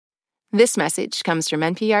This message comes from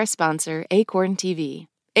NPR sponsor Acorn TV.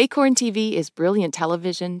 Acorn TV is brilliant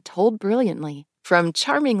television told brilliantly, from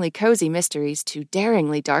charmingly cozy mysteries to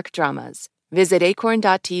daringly dark dramas. Visit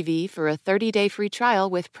acorn.tv for a 30-day free trial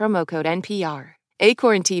with promo code NPR.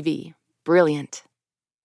 Acorn TV. Brilliant.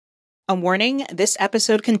 A warning, this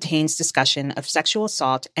episode contains discussion of sexual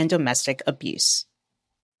assault and domestic abuse.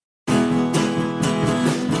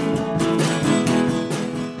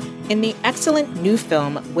 In the excellent new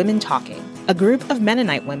film, Women Talking, a group of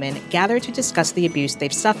Mennonite women gather to discuss the abuse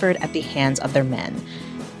they've suffered at the hands of their men.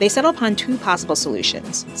 They settle upon two possible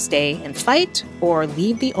solutions: stay and fight, or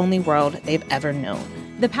leave the only world they've ever known.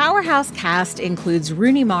 The Powerhouse cast includes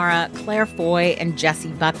Rooney Mara, Claire Foy, and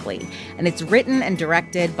Jessie Buckley, and it's written and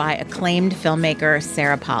directed by acclaimed filmmaker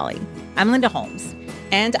Sarah Polley. I'm Linda Holmes.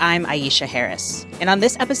 And I'm Aisha Harris. And on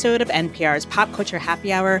this episode of NPR's Pop Culture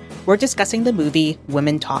Happy Hour, we're discussing the movie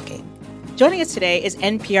Women Talking. Joining us today is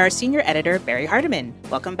NPR senior editor Barrie Hardymon.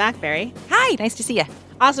 Welcome back, Barrie. Hi, nice to see you.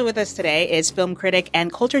 Also with us today is film critic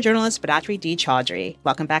and culture journalist Bhadatri D. Chaudhry.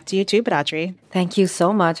 Welcome back to you too, Bhadatri. Thank you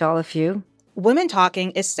so much, all of you. Women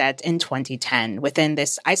Talking is set in 2010 within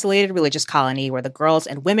this isolated religious colony where the girls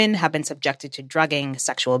and women have been subjected to drugging,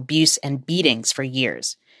 sexual abuse, and beatings for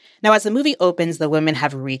years. Now, as the movie opens, the women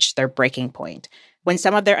have reached their breaking point. When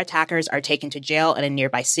some of their attackers are taken to jail in a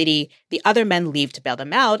nearby city, the other men leave to bail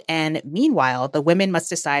them out, and meanwhile, the women must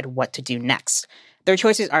decide what to do next. Their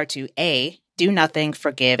choices are to A, do nothing,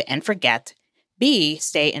 forgive, and forget, B,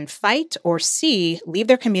 stay and fight, or C, leave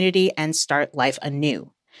their community and start life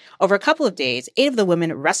anew. Over a couple of days, 8 of the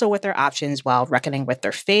women wrestle with their options while reckoning with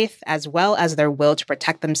their faith, as well as their will to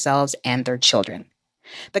protect themselves and their children.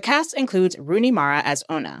 The cast includes Rooney Mara as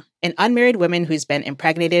Ona, an unmarried woman who's been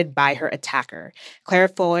impregnated by her attacker, Claire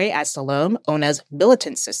Foy as Salome, Ona's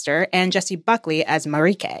militant sister, and Jessie Buckley as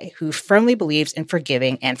Marike, who firmly believes in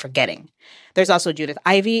forgiving and forgetting. There's also Judith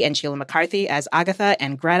Ivey and Sheila McCarthy as Agatha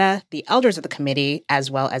and Greta, the elders of the committee,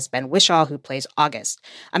 as well as Ben Whishaw, who plays August,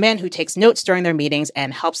 a man who takes notes during their meetings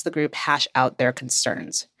and helps the group hash out their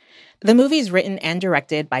concerns. The movie is written and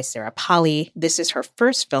directed by Sarah Polley. This is her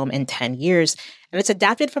first film in 10 years, and it's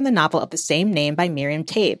adapted from the novel of the same name by Miriam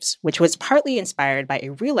Toews, which was partly inspired by a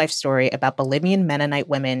real-life story about Bolivian Mennonite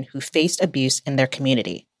women who faced abuse in their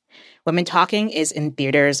community. Women Talking is in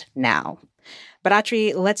theaters now.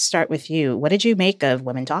 Bhadatri, let's start with you. What did you make of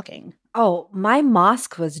Women Talking? Oh, my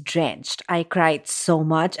mask was drenched. I cried so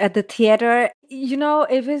much at the theater. You know,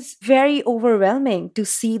 it was very overwhelming to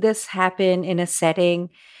see this happen in a setting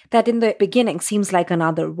that in the beginning seems like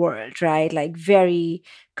another world, right? Like very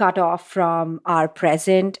cut off from our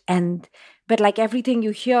present. But like everything you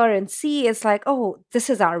hear and see is like, oh, this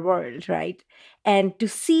is our world, right? And to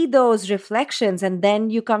see those reflections, and then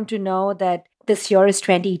you come to know that this year is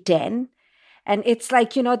 2010. And it's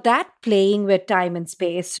like, you know, that playing with time and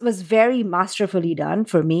space was very masterfully done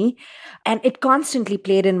for me. And it constantly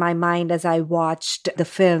played in my mind as I watched the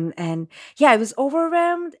film. And yeah, I was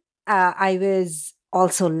overwhelmed. I was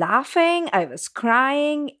also laughing, I was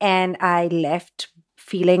crying, and I left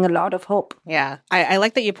feeling a lot of hope. Yeah, I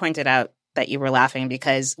like that you pointed out that you were laughing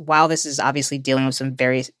because while this is obviously dealing with some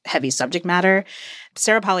very heavy subject matter,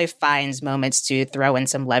 Sarah Polley finds moments to throw in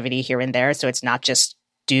some levity here and there, so it's not just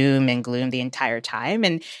doom and gloom the entire time.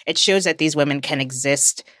 And it shows that these women can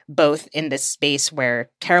exist both in this space where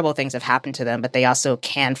terrible things have happened to them, but they also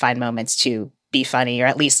can find moments to be funny or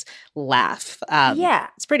at least laugh. Yeah.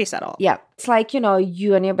 It's pretty subtle. Yeah. It's like, you know,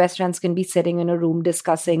 you and your best friends can be sitting in a room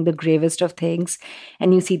discussing the gravest of things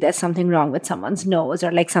and you see there's something wrong with someone's nose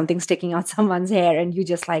or like something sticking out someone's hair and you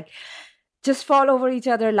just fall over each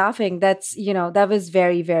other laughing. That's, you know, that was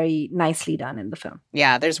very, very nicely done in the film.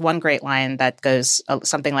 Yeah, there's one great line that goes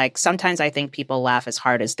something like, sometimes I think people laugh as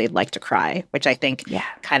hard as they'd like to cry, which I think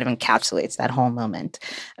kind of encapsulates that whole moment.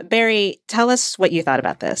 Barrie, tell us what you thought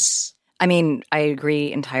about this. I mean, I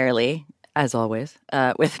agree entirely, as always,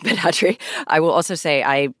 with Bhadatri. I will also say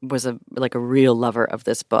I was a real lover of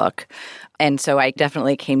this book. And so I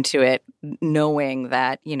definitely came to it knowing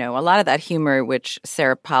that, you know, a lot of that humor which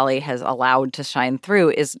Sarah Polley has allowed to shine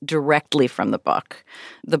through is directly from the book.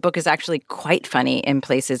 The book is actually quite funny in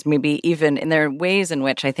places, maybe even, and there are ways in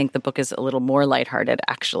which I think the book is a little more lighthearted,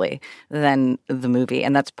 actually, than the movie.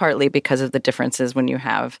 And that's partly because of the differences when you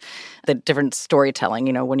have the different storytelling.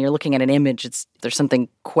 You know, when you're looking at an image, there's something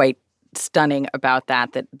quite stunning about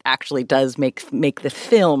that actually does make the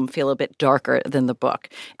film feel a bit darker than the book.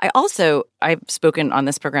 I've spoken on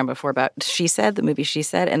this program before about She Said, the movie She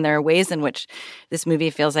Said, and there are ways in which this movie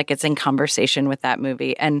feels like it's in conversation with that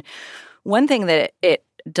movie. And one thing that it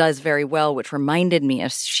does very well, which reminded me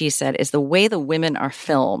of She Said, is the way the women are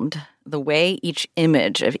filmed the way each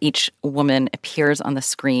image of each woman appears on the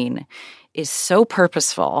screen is so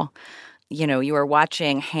purposeful. You know, you are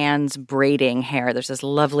watching hands braiding hair. There's this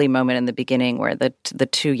lovely moment in the beginning where the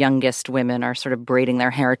two youngest women are sort of braiding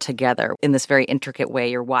their hair together in this very intricate way.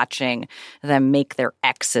 You're watching them make their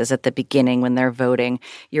X's at the beginning when they're voting.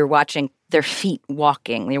 You're watching their feet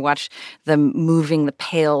walking. You watch them moving the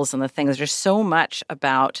pails and the things. There's so much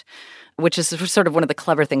about, which is sort of one of the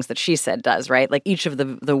clever things that She Said does, right? Like each of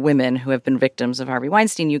the women who have been victims of Harvey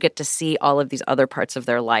Weinstein, you get to see all of these other parts of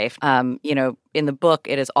their life. You know, in the book,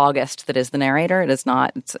 it is August that is the narrator. It is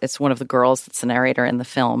not, it's one of the girls that's the narrator in the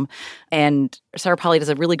film. And Sarah Polley does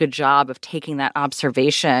a really good job of taking that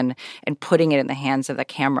observation and putting it in the hands of the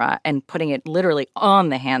camera and putting it literally on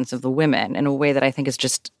the hands of the women in a way that I think is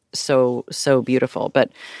just so beautiful.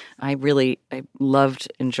 But I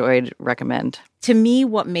loved, enjoyed, recommend. To me,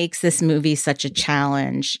 what makes this movie such a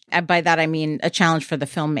challenge, and by that I mean a challenge for the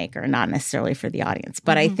filmmaker, not necessarily for the audience,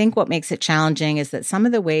 but I think what makes it challenging is that some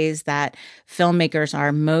of the ways that filmmakers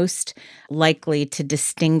are most likely to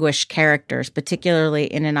distinguish characters, particularly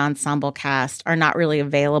in an ensemble cast, are not really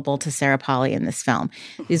available to Sarah Polley in this film.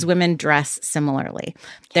 These women dress similarly.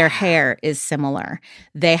 Their hair is similar.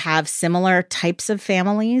 They have similar types of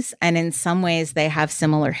families, and in some ways they have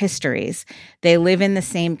similar histories. They live in the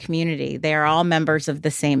same community. They are all members of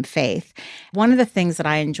the same faith. One of the things that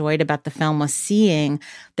I enjoyed about the film was seeing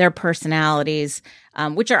their personalities,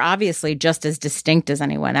 which are obviously just as distinct as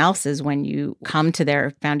anyone else's when you come to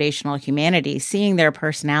their foundational humanity, seeing their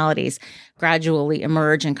personalities gradually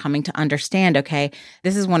emerge and coming to understand, okay,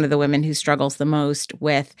 this is one of the women who struggles the most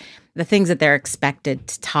with the things that they're expected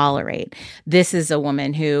to tolerate. This is a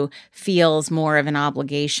woman who feels more of an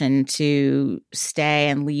obligation to stay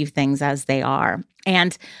and leave things as they are.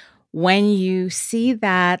 And when you see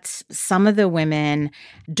that some of the women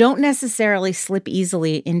don't necessarily slip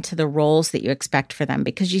easily into the roles that you expect for them,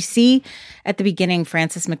 because you see at the beginning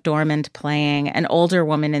Frances McDormand playing an older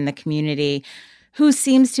woman in the community who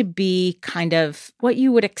seems to be kind of what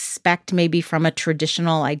you would expect maybe from a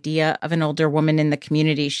traditional idea of an older woman in the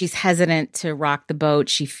community. She's hesitant to rock the boat.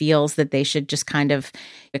 She feels that they should just kind of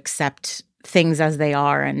accept things as they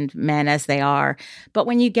are and men as they are. But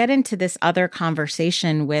when you get into this other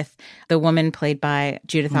conversation with the woman played by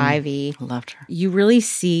Judith Ivey, loved her. You really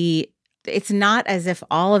see it's not as if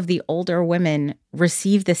all of the older women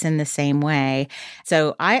receive this in the same way.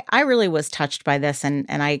 So I really was touched by this. And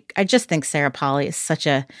I just think Sarah Polley is such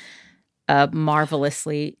a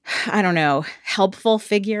marvelously, helpful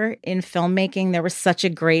figure in filmmaking. There was such a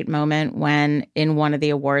great moment when in one of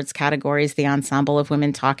the awards categories, the Ensemble of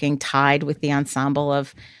Women Talking tied with the ensemble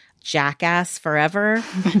of Jackass Forever.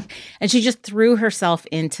 And she just threw herself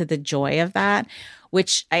into the joy of that,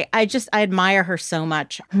 which I admire her so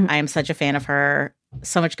much. I am such a fan of her.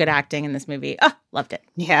 So much good acting in this movie. Oh, loved it.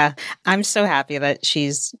 Yeah. I'm so happy that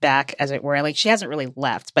she's back, as it were. Like, she hasn't really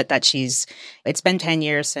left, but that it's been 10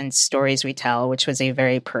 years since Stories We Tell, which was a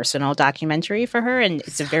very personal documentary for her. And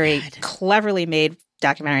it's a very cleverly made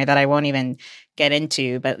documentary that I won't even get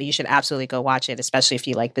into, but you should absolutely go watch it, especially if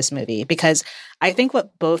you like this movie. Because I think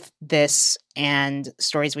what both this and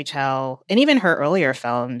Stories We Tell, and even her earlier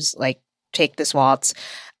films, like Take This Waltz,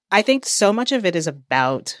 I think so much of it is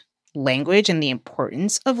about language and the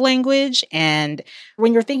importance of language. And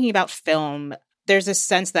when you're thinking about film, there's a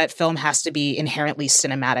sense that film has to be inherently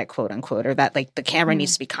cinematic, quote unquote, or that like the camera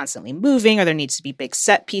needs to be constantly moving, or there needs to be big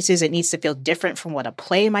set pieces. It needs to feel different from what a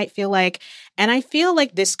play might feel like. And I feel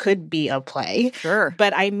like this could be a play. Sure.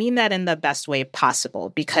 But I mean that in the best way possible,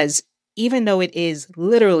 because even though it is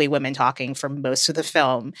literally women talking for most of the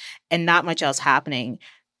film and not much else happening,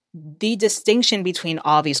 the distinction between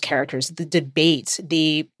all these characters, the debates,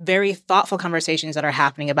 the very thoughtful conversations that are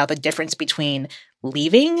happening about the difference between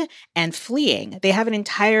leaving and fleeing. They have an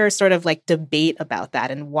entire sort of like debate about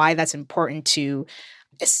that and why that's important to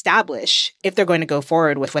establish if they're going to go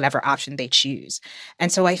forward with whatever option they choose.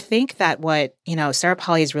 And so I think that what, Sarah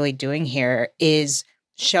Polley is really doing here is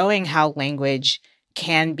showing how language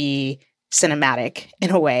can be cinematic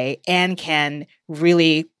in a way and can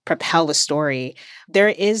really propel the story. There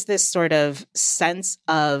is this sort of sense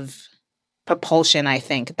of propulsion, I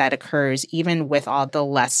think, that occurs even with all the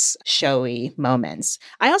less showy moments.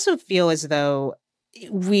 I also feel as though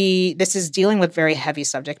this is dealing with very heavy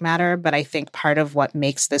subject matter, but I think part of what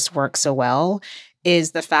makes this work so well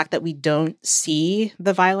is the fact that we don't see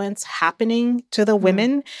the violence happening to the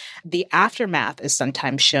women. The aftermath is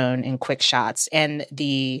sometimes shown in quick shots, and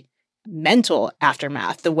the mental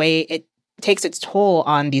aftermath, the way it takes its toll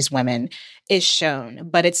on these women, is shown,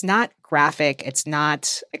 but it's not graphic. It's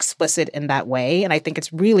not explicit in that way. And I think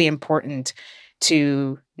it's really important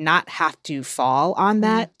to not have to fall on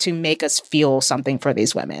that to make us feel something for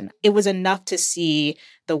these women. It was enough to see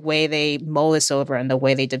the way they mull this over and the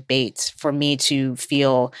way they debate for me to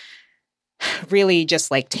feel really just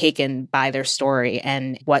like taken by their story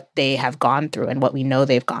and what they have gone through and what we know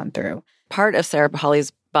they've gone through. Part of Sarah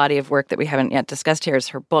Polley's body of work that we haven't yet discussed here is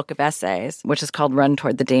her book of essays, which is called Run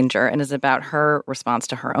Toward the Danger, and is about her response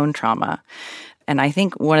to her own trauma. And I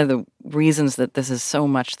think one of the reasons that this is so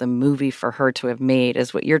much the movie for her to have made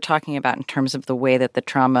is what you're talking about in terms of the way that the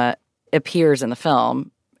trauma appears in the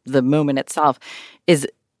film. The moment itself is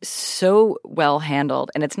so well handled.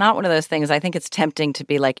 And it's not one of those things, I think it's tempting to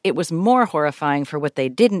be like, it was more horrifying for what they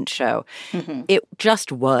didn't show. Mm-hmm. It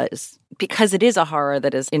just was. Because it is a horror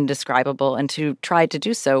that is indescribable, and to try to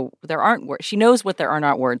do so, there aren't words. She knows what there are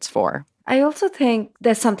not words for. I also think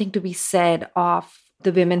there's something to be said of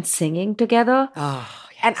the women singing together. Oh,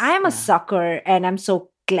 yes. And I am a sucker, and I'm so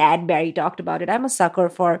glad Barry talked about it. I'm a sucker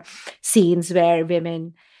for scenes where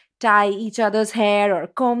women tie each other's hair or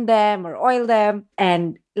comb them or oil them.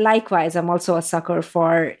 And likewise, I'm also a sucker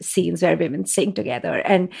for scenes where women sing together.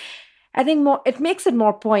 And I think it makes it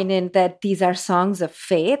more poignant that these are songs of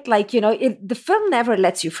faith. Like, the film never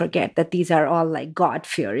lets you forget that these are all like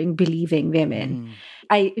God-fearing, believing women. Mm.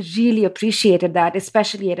 I really appreciated that,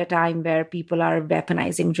 especially at a time where people are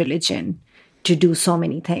weaponizing religion to do so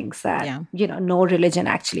many things that, no religion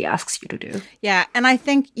actually asks you to do. Yeah. And I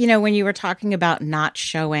think, when you were talking about not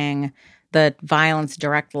showing the violence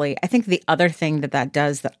directly, I think the other thing that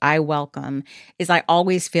does that I welcome is I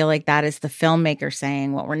always feel like that is the filmmaker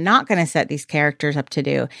saying what we're not going to set these characters up to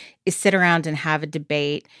do is sit around and have a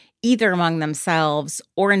debate either among themselves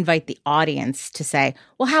or invite the audience to say,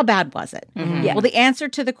 well, how bad was it? Mm-hmm. Yeah. Well, the answer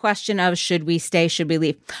to the question of should we stay, should we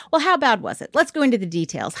leave? Well, how bad was it? Let's go into the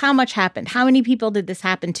details. How much happened? How many people did this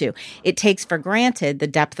happen to? It takes for granted the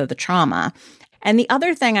depth of the trauma. And the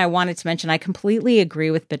other thing I wanted to mention, I completely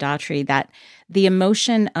agree with Bidatri that the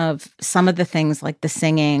emotion of some of the things like the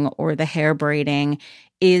singing or the hair braiding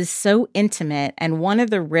is so intimate. And one of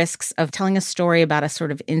the risks of telling a story about a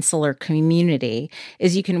sort of insular community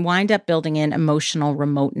is you can wind up building in emotional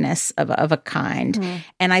remoteness of a kind. Mm-hmm.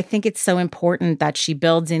 And I think it's so important that she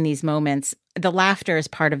builds in these moments. The laughter is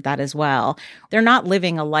part of that as well. They're not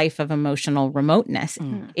living a life of emotional remoteness.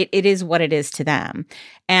 Mm-hmm. It is what it is to them.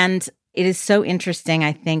 And it is so interesting,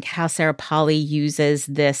 I think, how Sarah Polley uses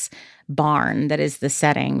this barn that is the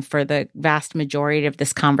setting for the vast majority of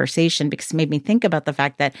this conversation, because it made me think about the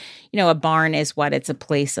fact that, a barn is what? It's a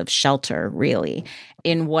place of shelter, really.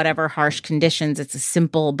 In whatever harsh conditions, it's a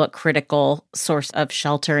simple but critical source of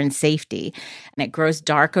shelter and safety. And it grows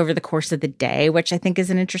dark over the course of the day, which I think is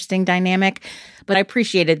an interesting dynamic. But I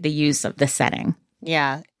appreciated the use of the setting.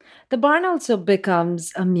 Yeah. The barn also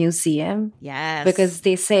becomes a museum. Yes. Because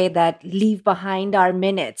they say that leave behind our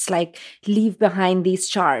minutes, like leave behind these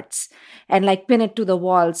charts and like pin it to the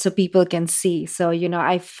wall so people can see. So,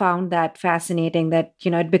 I found that fascinating that,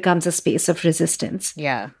 it becomes a space of resistance.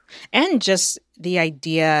 Yeah. And just the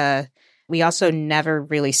idea, we also never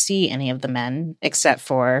really see any of the men except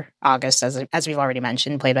for August, as we've already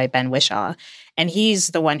mentioned, played by Ben Whishaw. And he's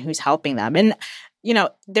the one who's helping them. And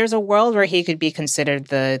there's a world where he could be considered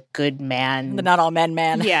the good man. The not all men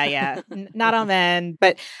man. Yeah. Not all men.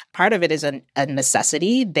 But part of it is a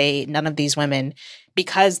necessity. None of these women,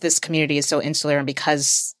 because this community is so insular and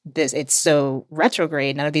because it's so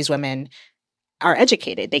retrograde, none of these women are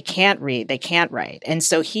educated. They can't read. They can't write. And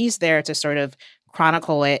so he's there to sort of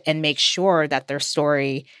chronicle it and make sure that their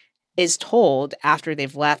story is told after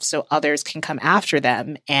they've left so others can come after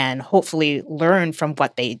them and hopefully learn from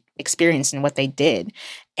what they experienced and what they did.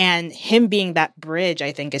 And him being that bridge,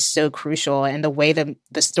 I think, is so crucial. And the way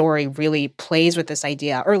the story really plays with this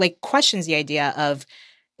idea or like questions the idea of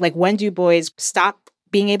like, when do boys stop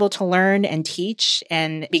being able to learn and teach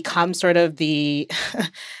and become sort of the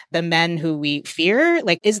men who we fear?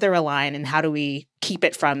 Like, is there a line and how do we keep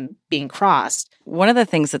it from being crossed? One of the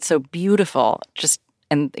things that's so beautiful,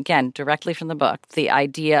 and again, directly from the book, the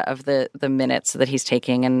idea of the minutes that he's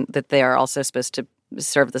taking and that they are also supposed to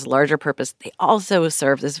serve this larger purpose. They also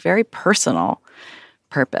serve this very personal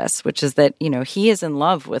purpose, which is that, he is in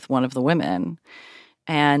love with one of the women.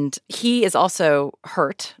 And he is also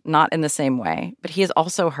hurt, not in the same way, but he is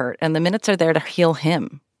also hurt. And the minutes are there to heal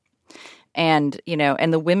him. And,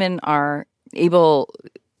 and the women are able,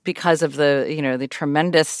 because of the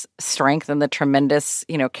tremendous strength and the tremendous,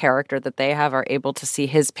 character that they have, are able to see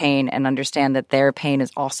his pain and understand that their pain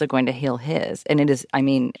is also going to heal his. And it is,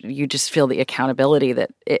 you just feel the accountability that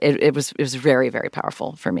it was very, very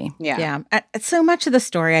powerful for me. Yeah. So much of the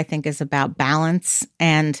story, I think, is about balance.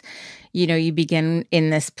 And, you begin in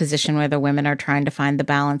this position where the women are trying to find the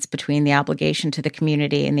balance between the obligation to the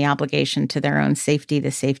community and the obligation to their own safety,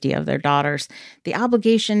 the safety of their daughters, the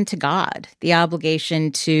obligation to God, the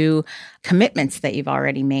obligation to commitments that you've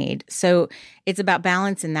already made. So it's about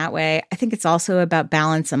balance in that way. I think it's also about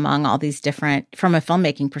balance among all these different, from a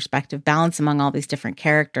filmmaking perspective, balance among all these different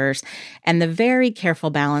characters, and the very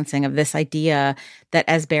careful balancing of this idea that,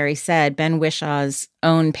 as Barry said, Ben Wishaw's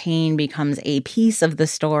own pain becomes a piece of the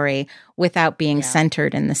story without being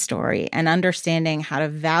centered in the story, and understanding how to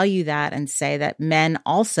value that and say that men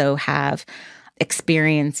also have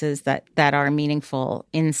experiences that are meaningful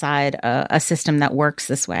inside a system that works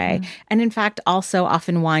this way. And in fact, also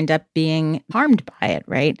often wind up being harmed by it,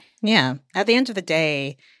 right? Yeah. At the end of the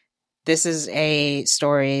day, this is a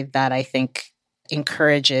story that I think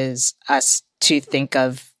encourages us to think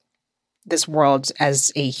of this world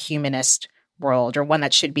as a humanist world, or one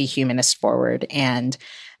that should be humanist forward. And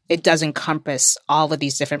it does encompass all of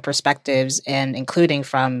these different perspectives, and including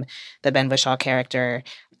from the Ben Whishaw character,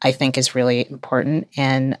 I think is really important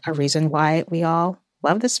and a reason why we all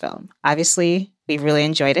love this film. Obviously, we really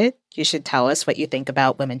enjoyed it. You should tell us what you think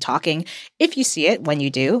about Women Talking if you see it when you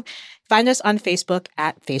do. Find us on Facebook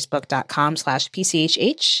at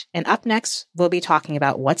facebook.com/PCHH. And up next, we'll be talking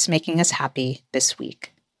about what's making us happy this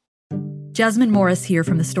week. Jasmine Morris here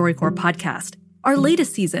from the StoryCorps podcast. Our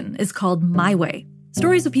latest season is called My Way.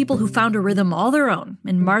 Stories of people who found a rhythm all their own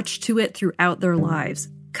and marched to it throughout their lives.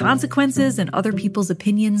 Consequences and other people's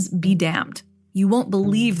opinions be damned. You won't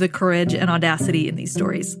believe the courage and audacity in these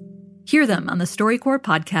stories. Hear them on the StoryCorps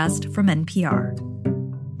podcast from NPR.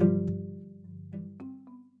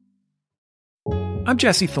 I'm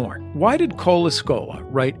Jesse Thorne. Why did Cole Escola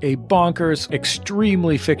write a bonkers,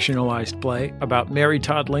 extremely fictionalized play about Mary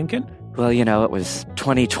Todd Lincoln? Well, it was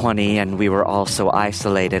 2020 and we were all so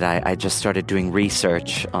isolated. I just started doing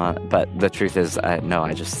research, but the truth is, no,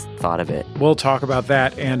 I just thought of it. We'll talk about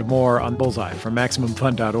that and more on Bullseye from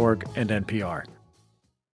MaximumFun.org and NPR.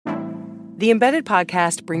 The Embedded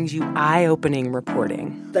podcast brings you eye-opening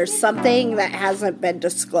reporting. There's something that hasn't been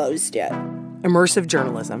disclosed yet. Immersive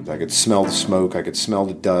journalism. I could smell the smoke. I could smell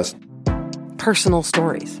the dust. Personal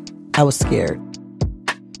stories. I was scared.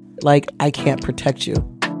 Like, I can't protect you.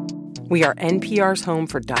 We are NPR's home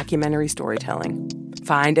for documentary storytelling.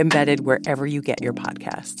 Find Embedded wherever you get your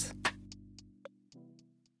podcasts.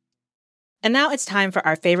 And now it's time for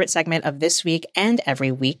our favorite segment of this week and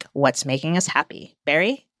every week, What's Making Us Happy.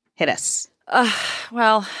 Barry, hit us.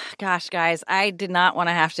 Well, gosh, guys, I did not want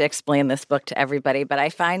to have to explain this book to everybody, but I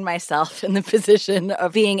find myself in the position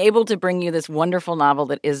of being able to bring you this wonderful novel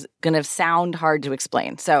that is going to sound hard to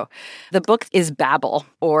explain. So the book is Babel,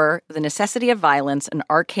 or The Necessity of Violence, An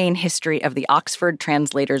Arcane History of the Oxford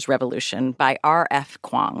Translators' Revolution by R.F.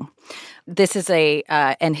 Kuang. This is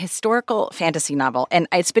an historical fantasy novel, and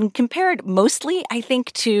it's been compared mostly, I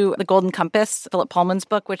think, to The Golden Compass, Philip Pullman's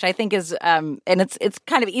book, which I think is, and it's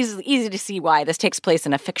kind of easy to see why. This takes place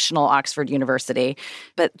in a fictional Oxford university.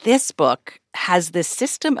 But this book has this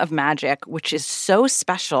system of magic, which is so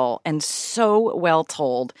special and so well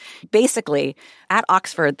told. Basically, at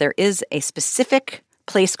Oxford, there is a specific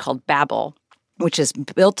place called Babel, which is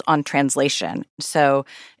built on translation. So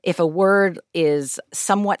if a word is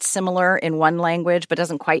somewhat similar in one language but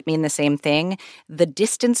doesn't quite mean the same thing, the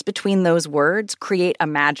distance between those words create a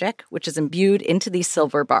magic which is imbued into these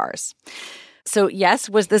silver bars. So yes,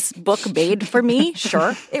 was this book made for me?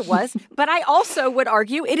 Sure, it was. But I also would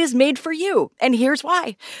argue it is made for you. And here's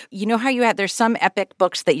why. You know how there's some epic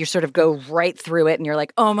books that you sort of go right through it and you're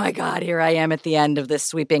like, oh my God, here I am at the end of this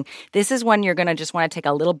sweeping. This is one you're going to just want to take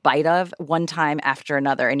a little bite of one time after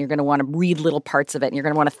another. And you're going to want to read little parts of it. And you're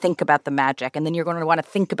going to want to think about the magic. And then you're going to want to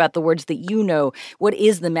think about the words that you know. What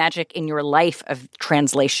is the magic in your life of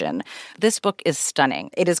translation? This book is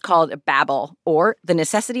stunning. It is called Babel, or The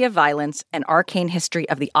Necessity of Violence, An Arcane History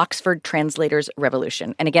of the Oxford Translators'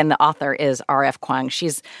 Revolution. And again, the author is R.F. Kuang.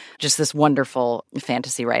 She's just this wonderful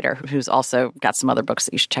fantasy writer who's also got some other books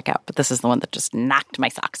that you should check out. But this is the one that just knocked my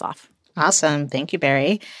socks off. Awesome. Thank you,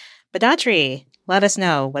 Barry. Badatri, let us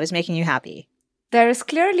know what is making you happy. There is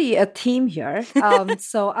clearly a theme here.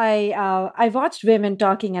 So I watched Women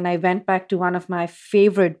Talking and I went back to one of my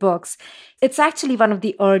favorite books. It's actually one of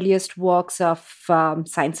the earliest works of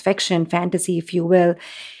science fiction, fantasy, if you will.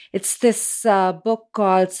 It's this book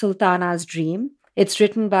called Sultana's Dream. It's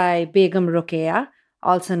written by Begum Rokeya,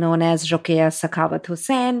 also known as Rokeya Sakhawat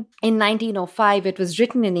Hussain. In 1905, it was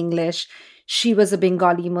written in English. she was a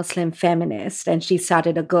Bengali Muslim feminist, and she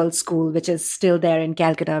started a girls' school, which is still there in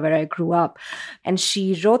Calcutta, where I grew up. And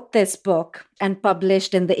she wrote this book and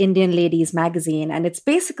published in the Indian Ladies magazine. And it's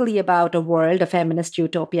basically about a world, a feminist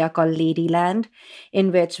utopia called Ladyland,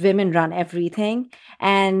 in which women run everything.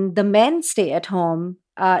 And the men stay at home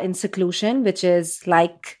in seclusion, which is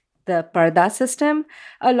like the Parda system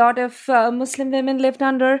a lot of Muslim women lived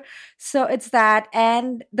under. So it's that.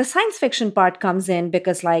 And the science fiction part comes in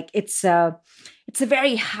because like it's a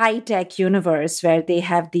very high-tech universe where they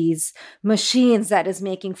have these machines that is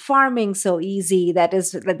making farming so easy. There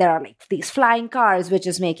are like these flying cars, which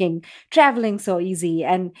is making traveling so easy.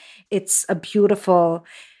 And it's a beautiful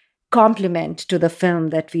compliment to the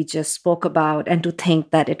film that we just spoke about, and to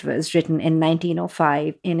think that it was written in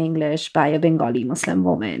 1905 in English by a Bengali Muslim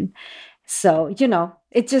woman. So,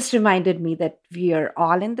 it just reminded me that we are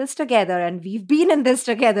all in this together, and we've been in this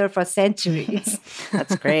together for centuries.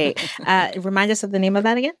 That's great. Remind us of the name of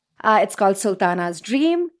that again? It's called Sultana's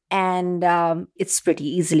Dream, and it's pretty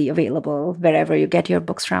easily available wherever you get your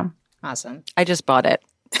books from. Awesome. I just bought it,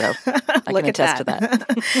 so I Look can attest to that.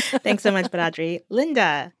 Thanks so much, Badri.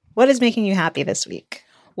 Linda, what is making you happy this week?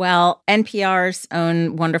 Well, NPR's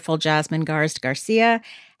own wonderful Jasmine Garsd Garcia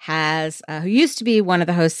has, who used to be one of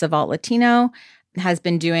the hosts of Alt Latino, has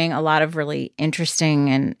been doing a lot of really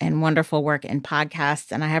interesting and wonderful work in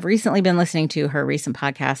podcasts. And I have recently been listening to her recent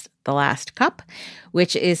podcast, The Last Cup,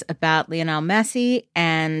 which is about Lionel Messi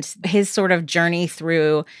and his sort of journey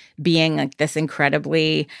through being like this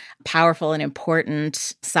incredibly powerful and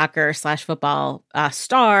important soccer/football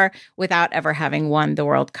star without ever having won the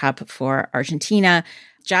World Cup for Argentina.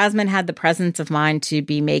 Jasmine had the presence of mind to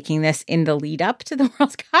be making this in the lead up to the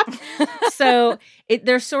World Cup. So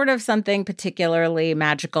there's sort of something particularly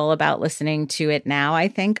magical about listening to it now, I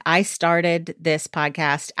think. I started this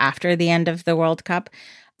podcast after the end of the World Cup,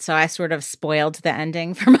 so I sort of spoiled the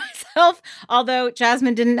ending for myself, although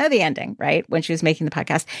Jasmine didn't know the ending, right, when she was making the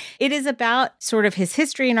podcast. It is about sort of his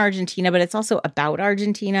history in Argentina, but it's also about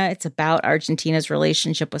Argentina. It's about Argentina's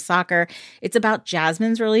relationship with soccer. It's about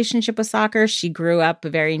Jasmine's relationship with soccer. She grew up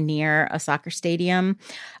very near a soccer stadium.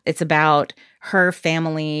 It's about her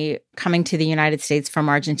family coming to the United States from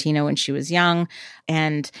Argentina when she was young.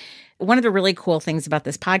 And one of the really cool things about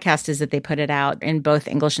this podcast is that they put it out in both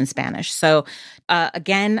English and Spanish. So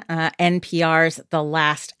again, NPR's The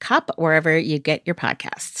Last Cup, wherever you get your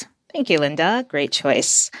podcasts. Thank you, Linda. Great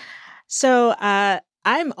choice. So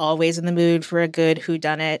I'm always in the mood for a good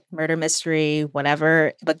whodunit, murder mystery,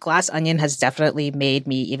 whatever. But Glass Onion has definitely made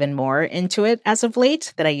me even more into it as of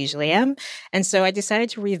late than I usually am. And so I decided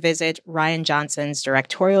to revisit Rian Johnson's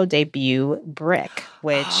directorial debut, Brick,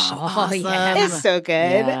 which is so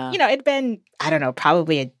good. Yeah. It'd been,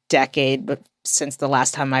 probably a decade since the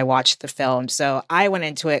last time I watched the film. So I went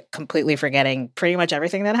into it completely forgetting pretty much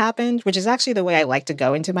everything that happened, which is actually the way I like to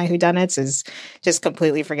go into my whodunits, is just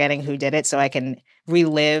completely forgetting who did it so I can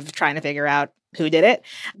relive trying to figure out who did it.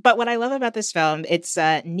 But what I love about this film, it's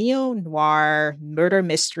a neo-noir murder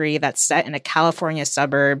mystery that's set in a California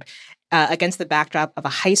suburb against the backdrop of a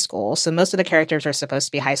high school. So most of the characters are supposed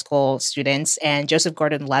to be high school students, and Joseph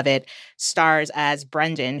Gordon-Levitt stars as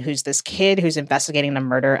Brendan, who's this kid who's investigating the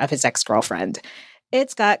murder of his ex-girlfriend.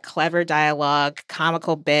 It's got clever dialogue,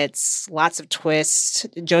 comical bits, lots of twists.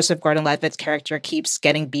 Joseph Gordon-Levitt's character keeps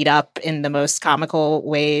getting beat up in the most comical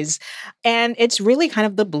ways. And it's really kind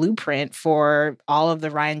of the blueprint for all of the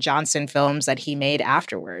Rian Johnson films that he made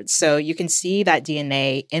afterwards. So you can see that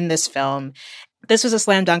DNA in this film. This was a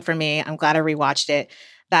slam dunk for me. I'm glad I rewatched it.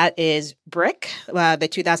 That is Brick, the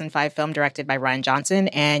 2005 film directed by Rian Johnson,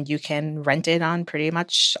 and you can rent it on pretty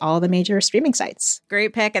much all the major streaming sites.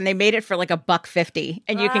 Great pick, and they made it for like $1.50,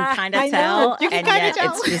 and you can kind of tell. You can kind of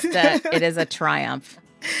tell. It's just it is a triumph.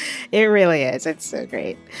 It really is. It's so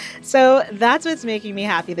great. So that's what's making me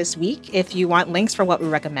happy this week. If you want links for what we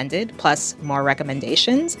recommended, plus more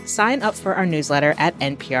recommendations, sign up for our newsletter at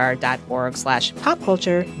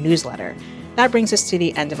npr.org/popculture-newsletter. That brings us to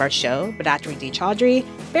the end of our show. Badri D. Chaudhry,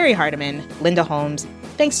 Barry Hardiman, Linda Holmes,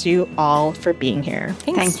 thanks to you all for being here.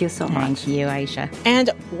 Thank you so much. Thank you, Aisha. And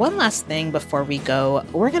one last thing before we go,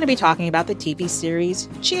 we're going to be talking about the TV series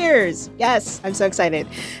Cheers. Yes, I'm so excited.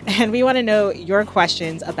 And we want to know your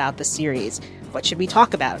questions about the series. What should we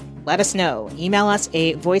talk about? Let us know. Email us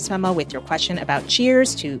a voice memo with your question about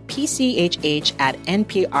Cheers to pchh@npr.org.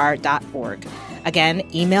 Again,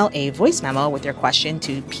 email a voice memo with your question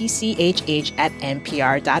to pchh@npr.org.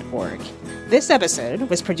 This episode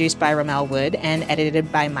was produced by Ramel Wood and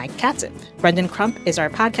edited by Mike Katzif. Brendan Crump is our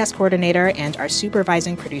podcast coordinator, and our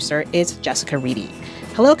supervising producer is Jessica Reedy.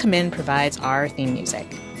 Hello Kamin provides our theme music.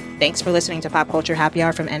 Thanks for listening to Pop Culture Happy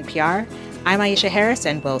Hour from NPR. I'm Aisha Harris,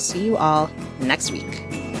 and we'll see you all next week.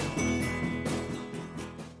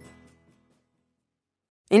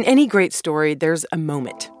 In any great story, there's a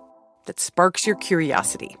moment that sparks your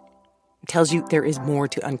curiosity. It tells you there is more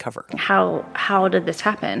to uncover. How did this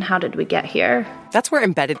happen? How did we get here? That's where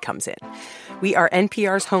Embedded comes in. We are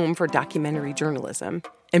NPR's home for documentary journalism,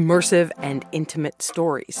 immersive and intimate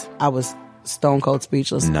stories. I was stone cold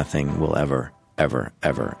speechless. Nothing will ever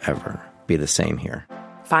be the same here.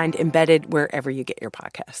 Find Embedded wherever you get your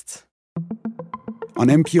podcasts. On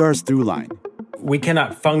NPR's Throughline. We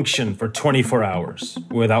cannot function for 24 hours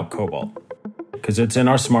without cobalt because it's in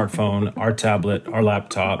our smartphone, our tablet, our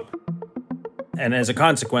laptop. And as a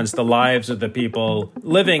consequence, the lives of the people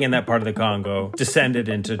living in that part of the Congo descended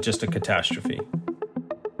into just a catastrophe.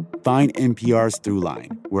 Find NPR's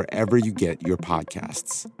Throughline wherever you get your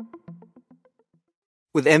podcasts.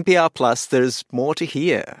 With NPR Plus, there's more to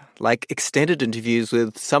hear, like extended interviews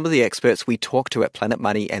with some of the experts we talk to at Planet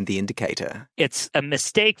Money and The Indicator. It's a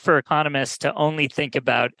mistake for economists to only think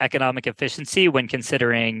about economic efficiency when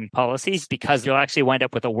considering policies because you'll actually wind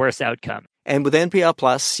up with a worse outcome. And with NPR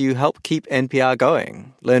Plus, you help keep NPR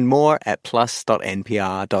going. Learn more at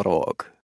plus.npr.org.